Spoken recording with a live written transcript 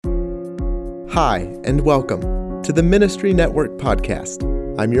Hi, and welcome to the Ministry Network podcast.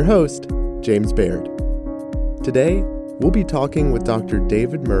 I'm your host, James Baird. Today, we'll be talking with Dr.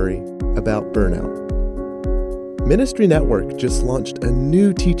 David Murray about burnout. Ministry Network just launched a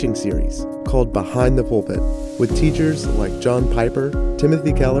new teaching series called Behind the Pulpit with teachers like John Piper,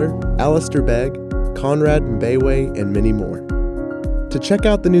 Timothy Keller, Alistair Begg, Conrad Mbewe, and many more. To check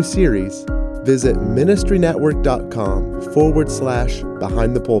out the new series, visit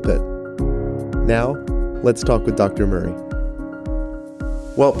ministrynetwork.com/Behind the Pulpit. Now, let's talk with Dr. Murray.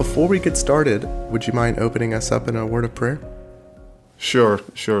 Well, before we get started, would you mind opening us up in a word of prayer? Sure,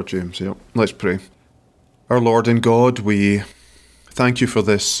 James. Yep. Let's pray. Our Lord and God, we thank you for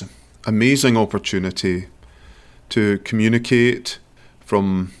this amazing opportunity to communicate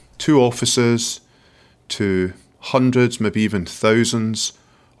from two offices to hundreds, maybe even thousands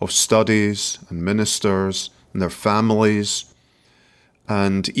of studies and ministers and their families,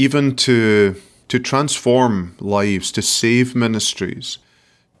 and even to transform lives, to save ministries,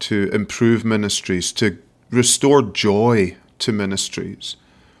 to improve ministries, to restore joy to ministries,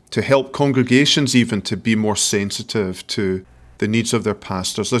 to help congregations even to be more sensitive to the needs of their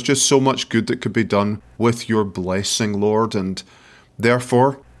pastors. There's just so much good that could be done with your blessing, Lord, and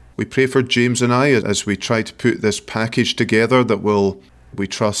therefore we pray for James and I as we try to put this package together that will, we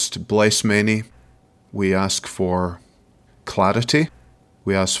trust, bless many. We ask for clarity.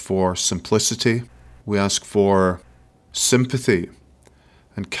 We ask for simplicity. We ask for sympathy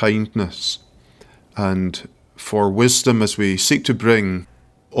and kindness and for wisdom as we seek to bring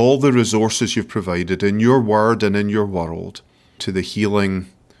all the resources you've provided in your word and in your world to the healing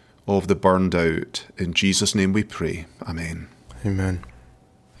of the burned out. In Jesus' name we pray. Amen. Amen.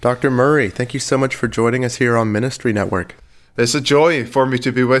 Dr. Murray, thank you so much for joining us here on Ministry Network. It's a joy for me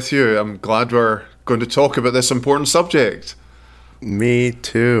to be with you. I'm glad we're going to talk about this important subject. Me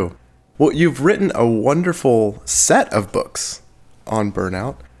too. Well, you've written a wonderful set of books on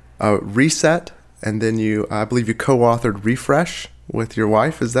burnout, Reset, and then I believe you co-authored Refresh with your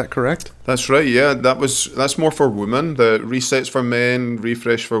wife. Is that correct? That's right, yeah. That's more for women. The Reset's for men,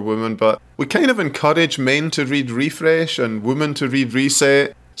 Refresh for women, but we kind of encourage men to read Refresh and women to read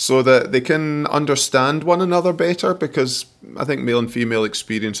Reset so that they can understand one another better, because I think male and female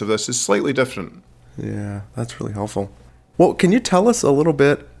experience of this is slightly different. Yeah, that's really helpful. Well, can you tell us a little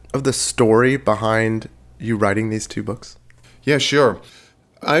bit of the story behind you writing these two books? Yeah, sure.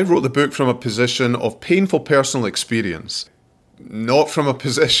 I wrote the book from a position of painful personal experience, not from a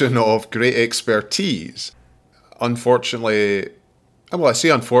position of great expertise. Unfortunately, well, I say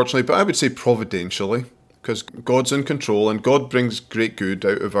unfortunately, but I would say providentially, because God's in control and God brings great good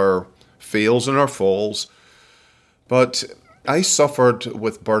out of our fails and our falls. But I suffered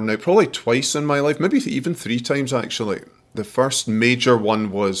with burnout probably twice in my life, maybe even three times actually. The first major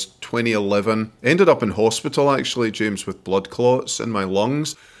one was 2011. Ended up in hospital actually, James, with blood clots in my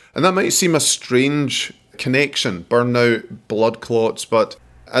lungs. And that might seem a strange connection, burnout, blood clots, but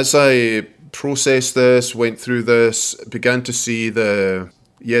as I processed this, went through this, began to see the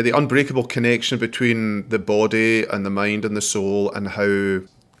unbreakable connection between the body and the mind and the soul, and how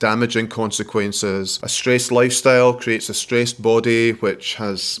damaging consequences. A stressed lifestyle creates a stressed body, which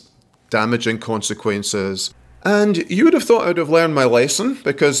has damaging consequences. And you would have thought I would have learned my lesson,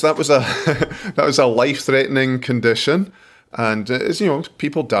 because that was a life-threatening condition, and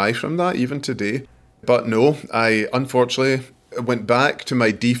people die from that even today. But no, I unfortunately went back to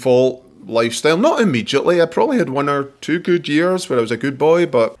my default lifestyle. Not immediately. I probably had 1 or 2 good years where I was a good boy,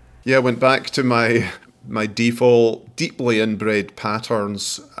 but yeah, I went back to my default, deeply inbred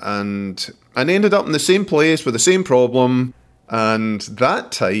patterns, and ended up in the same place with the same problem. And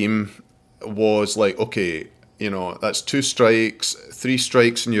that time was like, okay, that's 2 strikes, 3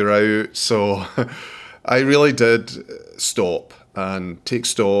 strikes and you're out. So I really did stop and take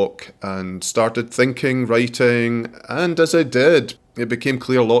stock and started thinking, writing. And as I did, it became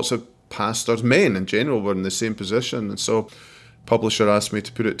clear lots of pastors, men in general, were in the same position. And so publisher asked me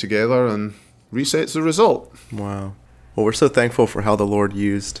to put it together, and Reset's the result. Wow. Well, we're so thankful for how the Lord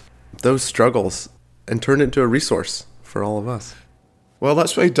used those struggles and turned it into a resource for all of us. Well,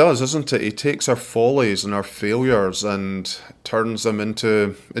 that's what he does, isn't it? He takes our follies and our failures and turns them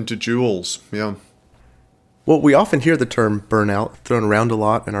into jewels. Yeah. Well, we often hear the term burnout thrown around a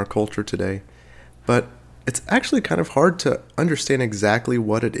lot in our culture today, but it's actually kind of hard to understand exactly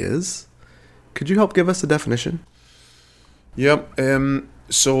what it is. Could you help give us a definition? Yep.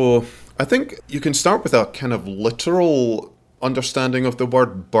 So I think you can start with a kind of literal understanding of the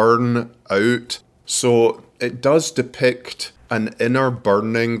word burn out. So it does depict an inner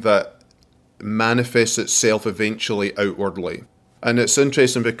burning that manifests itself eventually outwardly. And it's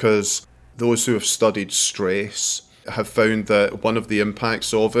interesting because those who have studied stress have found that one of the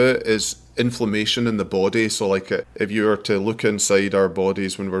impacts of it is inflammation in the body. So like if you were to look inside our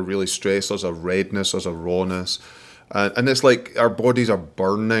bodies when we're really stressed, there's a redness, there's a rawness. And it's like our bodies are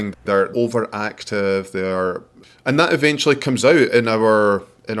burning, they're overactive, and that eventually comes out in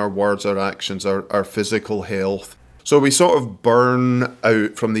our words, our actions, our physical health. So we sort of burn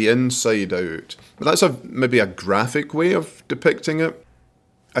out from the inside out. But that's maybe a graphic way of depicting it.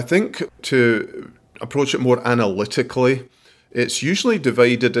 I think to approach it more analytically, it's usually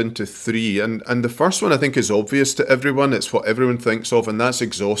divided into three. And the first one I think is obvious to everyone. It's what everyone thinks of, and that's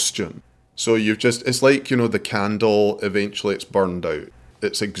exhaustion. So it's like, the candle, eventually it's burned out.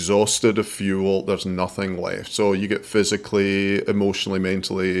 It's exhausted of fuel, there's nothing left. So you get physically, emotionally,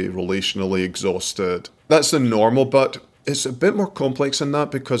 mentally, relationally exhausted. That's the normal, but it's a bit more complex than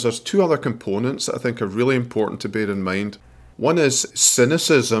that because there's two other components that I think are really important to bear in mind. One is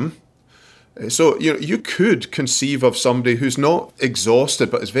cynicism. So you could conceive of somebody who's not exhausted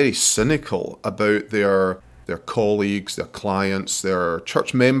but is very cynical about their colleagues, their clients, their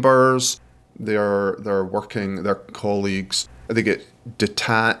church members, their colleagues. They get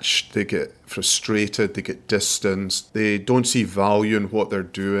detached, they get frustrated, they get distanced, they don't see value in what they're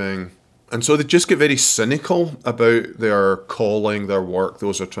doing. And so they just get very cynical about their calling, their work,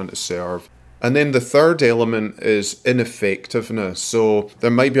 those they're trying to serve. And then the third element is ineffectiveness. So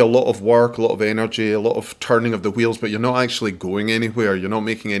there might be a lot of work, a lot of energy, a lot of turning of the wheels, but you're not actually going anywhere. You're not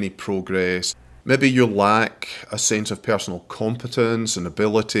making any progress. Maybe you lack a sense of personal competence and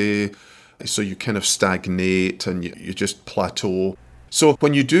ability. So you kind of stagnate and you just plateau. So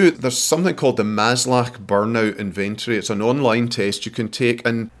when you do, there's something called the Maslach Burnout Inventory. It's an online test you can take,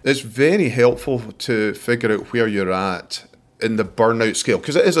 and it's very helpful to figure out where you're at in the burnout scale,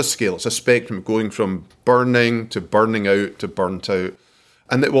 because it is a scale. It's a spectrum going from burning to burning out to burnt out.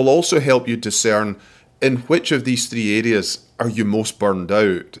 And it will also help you discern in which of these three areas are you most burned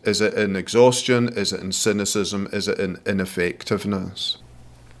out. Is it in exhaustion? Is it in cynicism? Is it in ineffectiveness?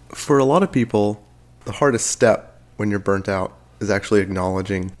 For a lot of people, the hardest step when you're burnt out is actually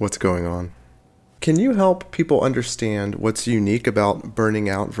acknowledging what's going on. Can you help people understand what's unique about burning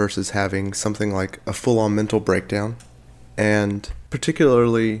out versus having something like a full-on mental breakdown? And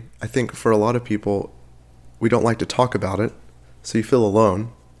particularly, I think for a lot of people, we don't like to talk about it, so you feel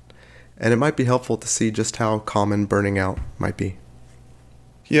alone. And it might be helpful to see just how common burning out might be.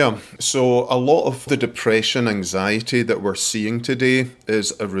 Yeah, so a lot of the depression, anxiety that we're seeing today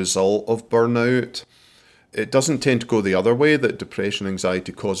is a result of burnout. It doesn't tend to go the other way, that depression,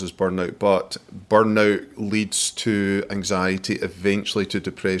 anxiety causes burnout, but burnout leads to anxiety, eventually to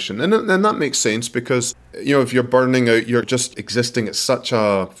depression. And that makes sense because, if you're burning out, you're just existing at such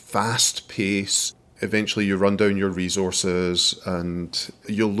a fast pace. Eventually you run down your resources and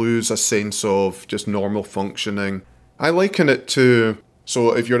you lose a sense of just normal functioning. I liken it to,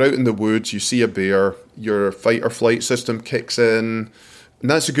 so if you're out in the woods, you see a bear, your fight or flight system kicks in, and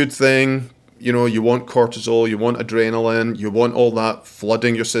that's a good thing. You want cortisol, you want adrenaline, you want all that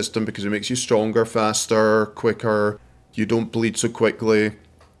flooding your system because it makes you stronger, faster, quicker. You don't bleed so quickly.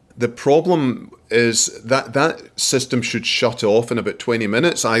 The problem is that system should shut off in about 20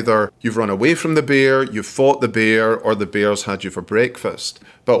 minutes. Either you've run away from the bear, you've fought the bear, or the bear's had you for breakfast.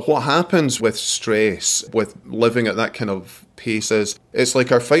 But what happens with stress, with living at that kind of pace is, it's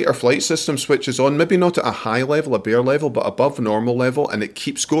like our fight or flight system switches on, maybe not at a high level, a bear level, but above normal level, and it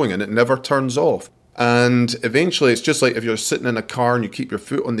keeps going and it never turns off. And eventually it's just like if you're sitting in a car and you keep your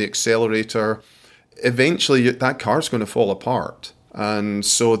foot on the accelerator, eventually that car's going to fall apart. And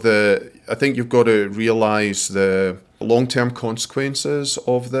so I think you've got to realize the long-term consequences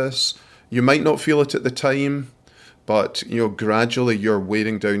of this. You might not feel it at the time, but gradually you're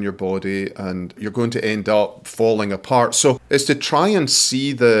wearing down your body and you're going to end up falling apart. So it's to try and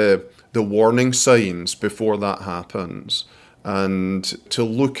see the warning signs before that happens, and to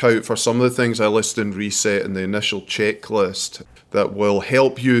look out for some of the things I list in Reset in the initial checklist that will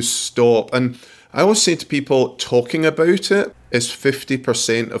help you stop. And I always say to people, talking about it is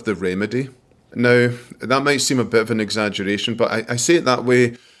 50% of the remedy. Now, that might seem a bit of an exaggeration, but I say it that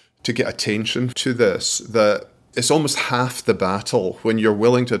way to get attention to this, that it's almost half the battle when you're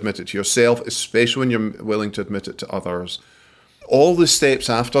willing to admit it to yourself, especially when you're willing to admit it to others. All the steps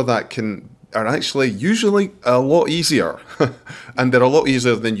after that are actually usually a lot easier, and they're a lot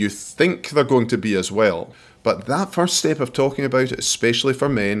easier than you think they're going to be as well. But that first step of talking about it, especially for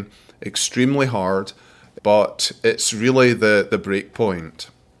men, extremely hard, but it's really the break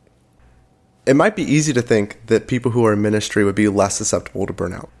point. It might be easy to think that people who are in ministry would be less susceptible to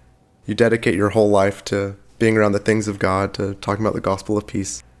burnout. You dedicate your whole life to being around the things of God, to talking about the gospel of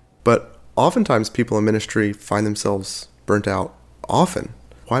peace. But oftentimes people in ministry find themselves burnt out often.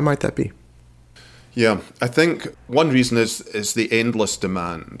 Why might that be? Yeah, I think one reason is the endless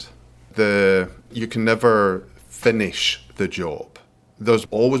demand. You can never finish the job. There's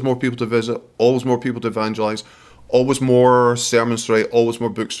always more people to visit, always more people to evangelize, always more sermons to write, always more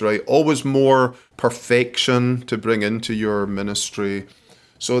books to write, always more perfection to bring into your ministry.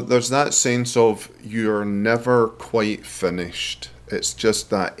 So there's that sense of you're never quite finished. It's just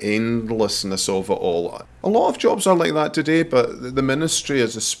that endlessness of it all. A lot of jobs are like that today, but the ministry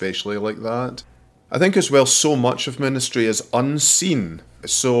is especially like that. I think as well, so much of ministry is unseen.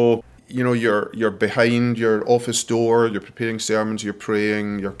 So, you're behind your office door, you're preparing sermons, you're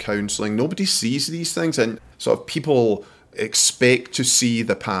praying, you're counselling. Nobody sees these things, and sort of people expect to see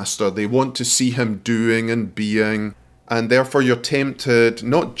the pastor. They want to see him doing and being, and therefore you're tempted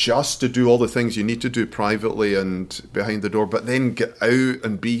not just to do all the things you need to do privately and behind the door, but then get out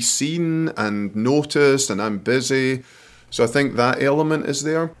and be seen and noticed, and I'm busy. So I think that element is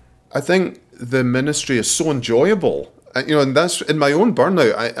there. I think the ministry is so enjoyable. And that's in my own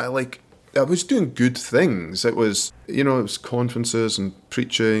burnout. I was doing good things. It was, it was conferences and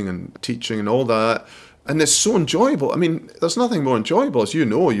preaching and teaching and all that. And it's so enjoyable. I mean, there's nothing more enjoyable, as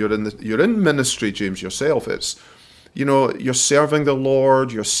you're in ministry, James, yourself. It's, you're serving the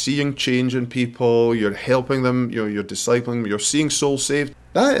Lord, you're seeing change in people, you're helping them, you're discipling them, you're seeing souls saved.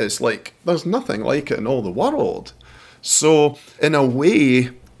 That is there's nothing like it in all the world. So in a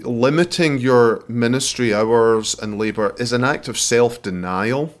way, limiting your ministry hours and labour is an act of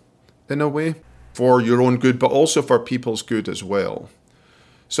self-denial, in a way, for your own good, but also for people's good as well.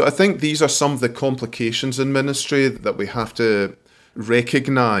 So I think these are some of the complications in ministry that we have to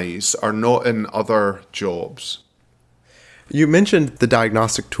recognise are not in other jobs. You mentioned the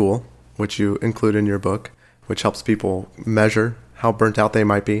diagnostic tool, which you include in your book, which helps people measure how burnt out they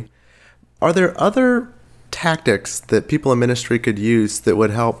might be. Are there other tactics that people in ministry could use that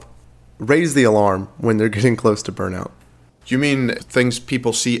would help raise the alarm when they're getting close to burnout? You mean things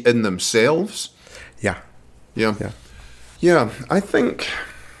people see in themselves? Yeah. I think,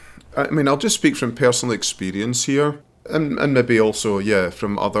 I'll just speak from personal experience here, and maybe also,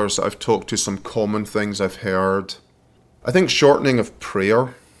 from others. I've talked to some common things I've heard. I think shortening of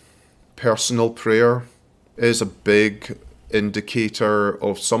prayer, personal prayer, is a big indicator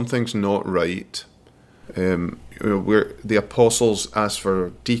of something's not right. Where the apostles asked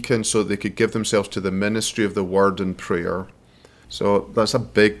for deacons so they could give themselves to the ministry of the word and prayer. So that's a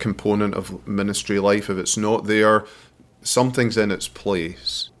big component of ministry life. If it's not there, something's in its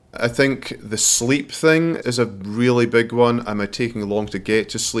place. I think the sleep thing is a really big one. Am I taking long to get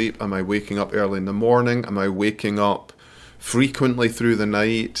to sleep? Am I waking up early in the morning? Am I waking up frequently through the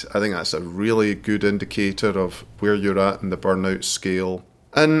night? I think that's a really good indicator of where you're at in the burnout scale.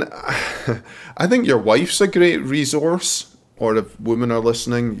 And I think your wife's a great resource, or if women are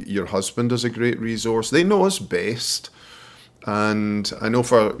listening, your husband is a great resource. They know us best. And I know,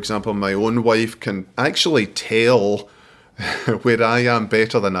 for example, my own wife can actually tell where I am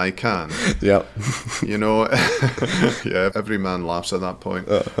better than I can. Yeah. Yeah, every man laughs at that point.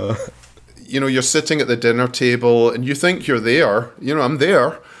 Uh-huh. You're sitting at the dinner table and you think you're there. I'm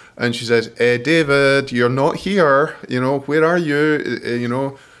there. And she says, David, you're not here. Where are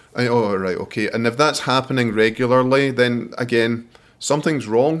you? Oh, right, okay. And if that's happening regularly, then again, something's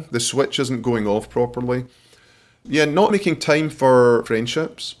wrong. The switch isn't going off properly. Yeah, not making time for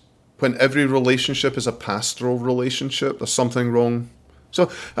friendships. When every relationship is a pastoral relationship, there's something wrong.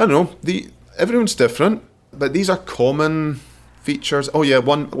 So, I don't know, everyone's different, but these are common features. Oh yeah,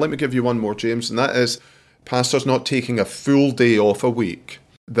 let me give you one more, James, and that is pastors not taking a full day off a week.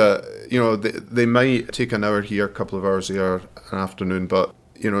 That, they might take an hour here, a couple of hours here, an afternoon, but,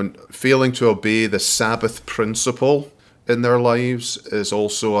 failing to obey the Sabbath principle in their lives is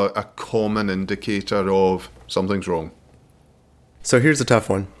also a common indicator of something's wrong. So here's a tough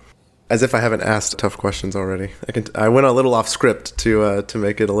one. As if I haven't asked tough questions already. I went a little off script to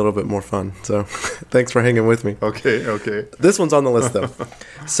make it a little bit more fun. So thanks for hanging with me. Okay. This one's on the list though.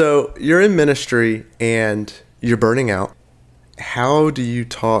 So you're in ministry and you're burning out. How do you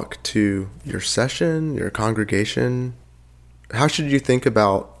talk to your session, your congregation? How should you think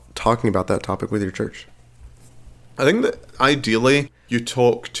about talking about that topic with your church? I think that ideally you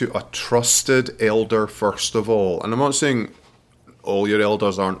talk to a trusted elder first of all. And I'm not saying all your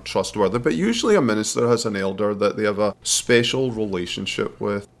elders aren't trustworthy, but usually a minister has an elder that they have a special relationship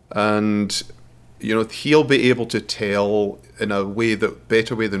with. And, he'll be able to tell in a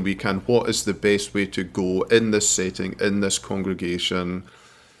better way than we can, what is the best way to go in this setting, in this congregation.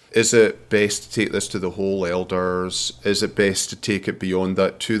 Is it best to take this to the whole elders? Is it best to take it beyond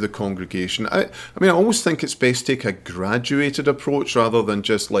that to the congregation? I mean, I always think it's best to take a graduated approach rather than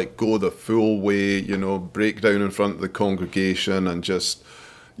just like go the full way, break down in front of the congregation and just,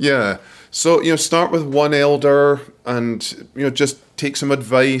 yeah. So, start with one elder and, just take some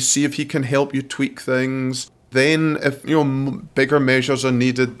advice, see if he can help you tweak things. Then if, bigger measures are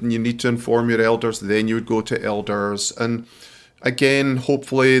needed and you need to inform your elders, then you would go to elders. And again,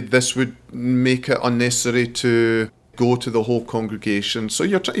 hopefully this would make it unnecessary to go to the whole congregation. So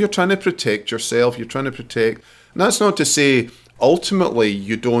you're trying to protect yourself, you're trying to protect. And that's not to say ultimately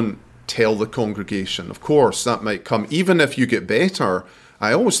you don't tell the congregation. Of course, that might come. Even if you get better,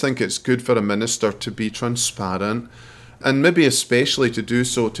 I always think it's good for a minister to be transparent and maybe especially to do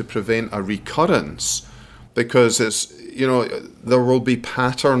so to prevent a recurrence. Because it's, there will be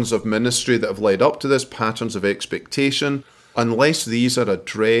patterns of ministry that have led up to this, patterns of expectation. Unless these are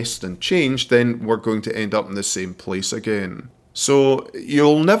addressed and changed, then we're going to end up in the same place again. So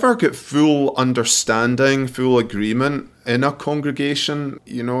you'll never get full understanding, full agreement in a congregation.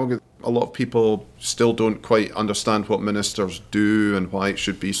 A lot of people still don't quite understand what ministers do and why it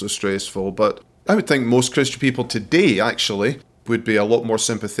should be so stressful. But I would think most Christian people today actually would be a lot more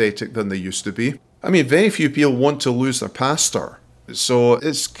sympathetic than they used to be. I mean, very few people want to lose their pastor. So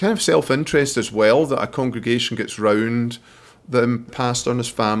it's kind of self-interest as well that a congregation gets round the pastor and his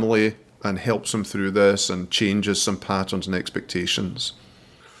family and helps him through this and changes some patterns and expectations.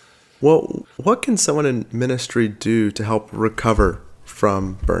 Well, what can someone in ministry do to help recover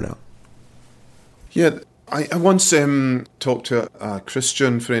from burnout? Yeah, I once talked to a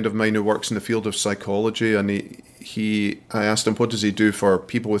Christian friend of mine who works in the field of psychology, and I asked him, what does he do for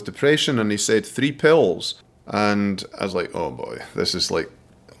people with depression? And he said 3 pills. And I was like, oh boy, this is like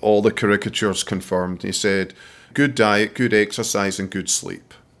all the caricatures confirmed. He said, good diet, good exercise, and good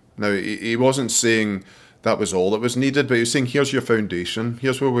sleep. Now, he wasn't saying that was all that was needed, but he was saying, here's your foundation,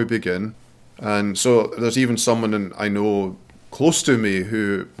 here's where we begin. And so there's even someone I know close to me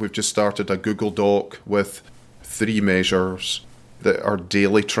who we've just started a Google Doc with 3 measures that are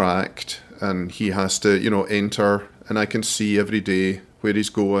daily tracked, and he has to, enter, and I can see every day where he's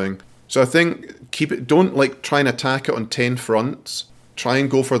going. So I think don't try and attack it on 10 fronts. Try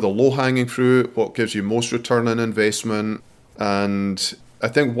and go for the low-hanging fruit, what gives you most return on investment. And I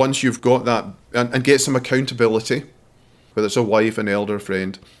think once you've got that, and get some accountability, whether it's a wife, an elder,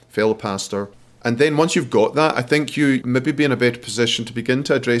 friend, fellow pastor. And then once you've got that, I think you maybe be in a better position to begin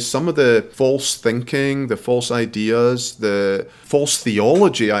to address some of the false thinking, the false ideas, the false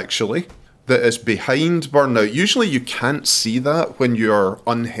theology, actually, that is behind burnout. Usually you can't see that when you're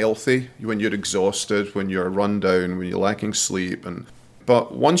unhealthy, when you're exhausted, when you're run down, when you're lacking sleep.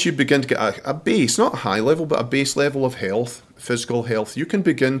 But once you begin to get a base, not a high level, but a base level of health, physical health, you can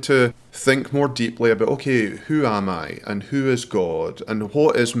begin to think more deeply about, okay, who am I and who is God and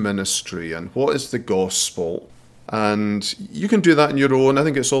what is ministry and what is the gospel? And you can do that on your own. I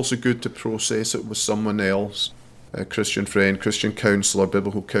think it's also good to process it with someone else, a Christian friend, Christian counselor,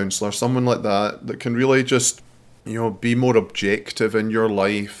 biblical counselor, someone like that can really just, be more objective in your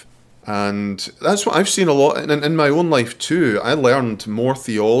life. And that's what I've seen a lot in my own life too. I learned more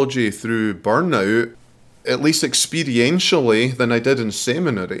theology through burnout, at least experientially, than I did in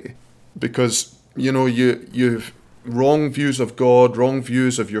seminary. Because, you've wrong views of God, wrong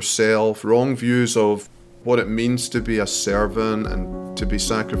views of yourself, wrong views of what it means to be a servant and to be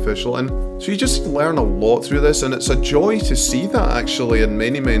sacrificial. And so you just learn a lot through this, and it's a joy to see that actually in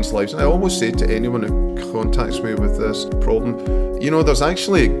many men's lives. And I always say to anyone who contacts me with this problem, there's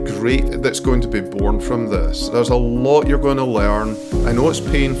actually a great that's going to be born from this. There's a lot you're going to learn. I know it's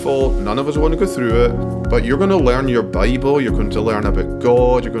painful, none of us want to go through it, but you're going to learn your Bible, you're going to learn about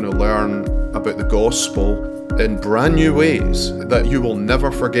God, you're going to learn about the gospel in brand new ways that you will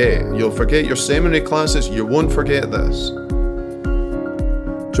never forget. You'll forget your seminary classes, you won't forget this.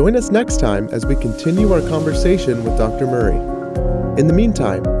 Join us next time as we continue our conversation with Dr. Murray. In the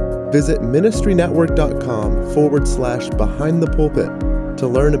meantime, visit ministrynetwork.com/behind the pulpit to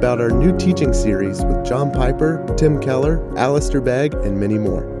learn about our new teaching series with John Piper, Tim Keller, Alistair Begg, and many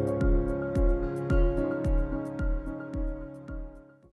more.